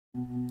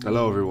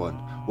Hello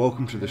everyone,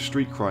 welcome to the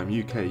Street Crime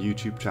UK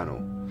YouTube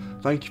channel.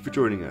 Thank you for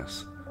joining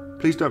us.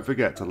 Please don't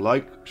forget to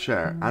like,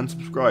 share and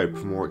subscribe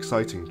for more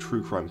exciting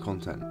true crime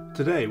content.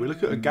 Today we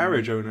look at a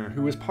garage owner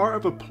who was part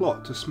of a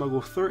plot to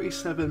smuggle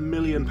 £37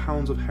 million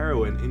of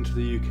heroin into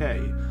the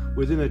UK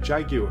within a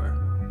Jaguar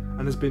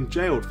and has been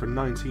jailed for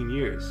 19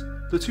 years.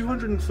 The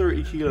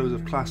 230 kilos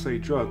of Class A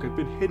drug had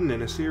been hidden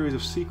in a series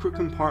of secret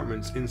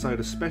compartments inside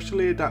a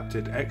specially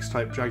adapted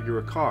X-type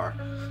Jaguar car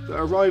that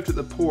arrived at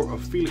the port of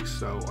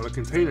Felixstowe on a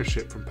container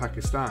ship from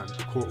Pakistan,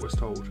 the court was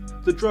told.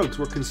 The drugs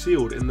were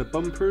concealed in the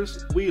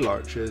bumpers, wheel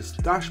arches,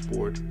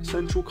 dashboard,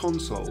 central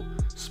console,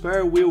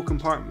 spare wheel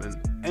compartment,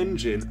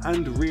 engine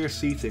and rear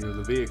seating of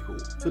the vehicle.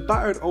 The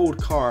battered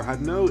old car had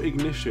no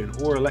ignition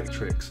or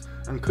electrics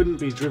and couldn't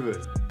be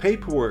driven.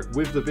 Paperwork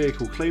with the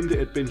vehicle claimed it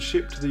had been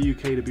shipped to the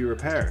UK to be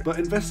repaired, but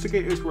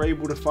investigators were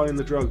able to find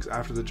the drugs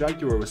after the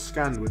Jaguar was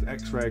scanned with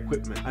X-ray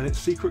equipment and its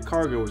secret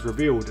cargo was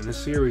revealed in a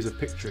series of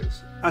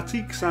pictures.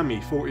 Attique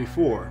Sami,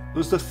 44,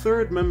 was the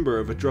third member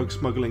of a drug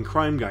smuggling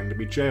crime gang to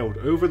be jailed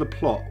over the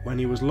plot when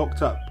he was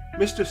locked up.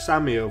 Mr.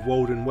 Sami of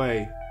Walden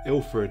Way,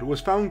 Ilford,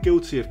 was found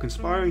guilty of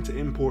conspiring to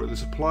import the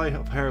supply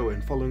of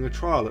heroin following a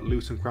trial at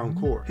Luton Crown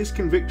Court. His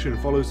conviction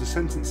follows the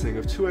sentencing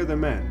of two other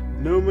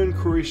men, Noman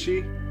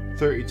Qureshi,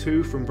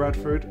 32, from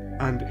Bradford,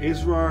 and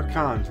Israr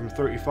Khan, from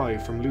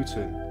 35, from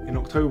Luton, in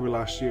October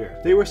last year.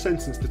 They were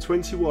sentenced to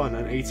 21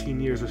 and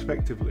 18 years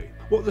respectively.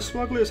 What the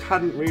smugglers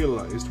hadn't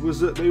realised was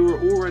that they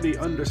were already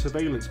under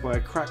surveillance by a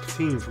crack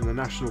team from the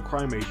National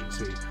Crime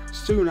Agency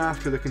soon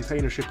after the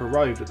container ship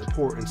arrived at the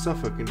port in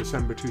Suffolk in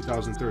December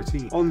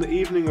 2013. On the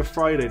evening of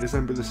Friday,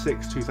 December the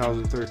 6th,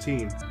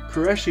 2013,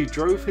 Qureshi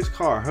drove his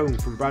car home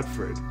from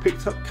Bradford,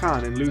 picked up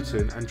Khan in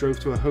Luton and drove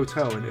to a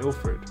hotel in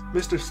Ilford.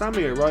 Mr.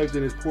 Sami arrived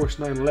in his Porsche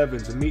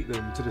 911 to meet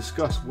them to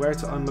discuss where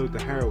to unload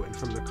the heroin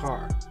from the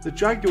car. The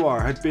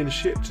Jaguar had been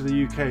shipped to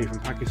the UK from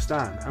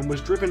Pakistan and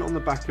was driven on the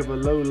back of a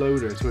low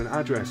loader to an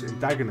address in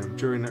Dagenham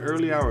during the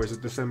early hours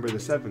of December the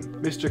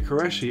 7th. Mr.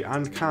 Qureshi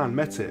and Khan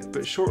met it,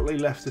 but shortly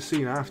left the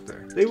scene after.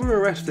 They were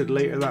arrested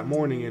later that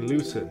morning in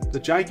Luton. The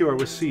Jaguar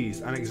was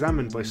seized and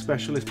examined by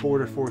specialist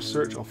Border Force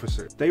search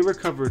officers. They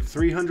recovered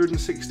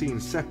 316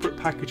 separate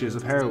packages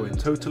of heroin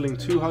totaling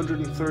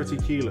 230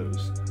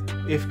 kilos.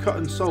 If cut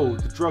and sold,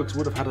 the drugs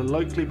would have had a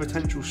likely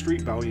potential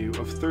street value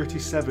of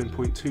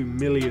 £37.2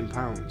 million.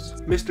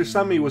 Mr.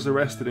 Sami was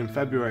arrested in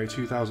February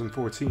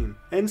 2014.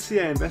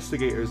 NCA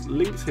investigators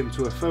linked him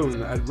to a phone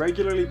that had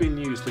regularly been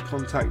used to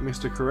contact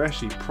Mr.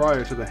 Qureshi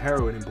prior to the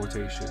heroin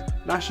importation.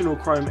 National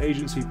Crime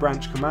Agency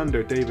Branch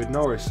Commander David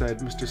Norris said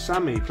Mr.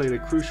 Sami played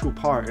a crucial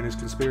part in his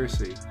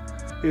conspiracy.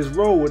 His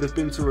role would have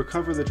been to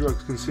recover the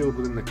drugs concealed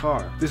within the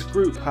car. This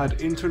group had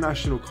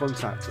international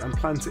contacts and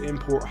planned to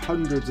import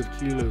hundreds of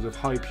kilos of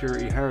high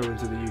purity heroin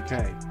to the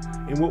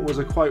UK, in what was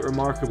a quite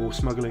remarkable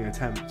smuggling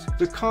attempt.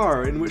 The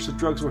car in which the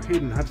drugs were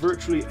hidden had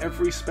virtually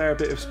every spare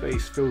bit of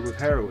space filled with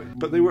heroin,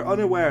 but they were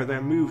unaware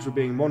their moves were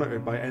being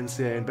monitored by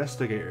NCA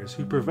investigators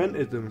who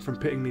prevented them from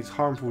putting these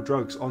harmful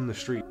drugs on the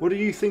street. What do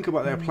you think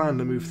about their plan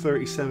to move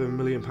 £37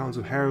 million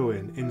of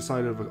heroin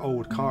inside of an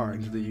old car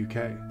into the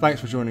UK?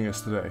 Thanks for joining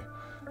us today.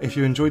 If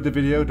you enjoyed the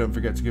video, don't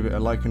forget to give it a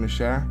like and a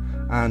share,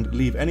 and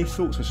leave any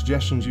thoughts or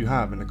suggestions you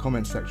have in the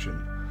comments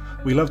section.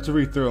 We love to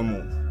read through them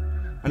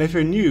all. And if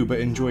you're new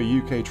but enjoy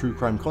UK true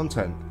crime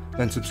content,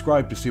 then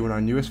subscribe to see when our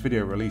newest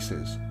video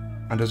releases.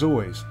 And as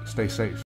always, stay safe.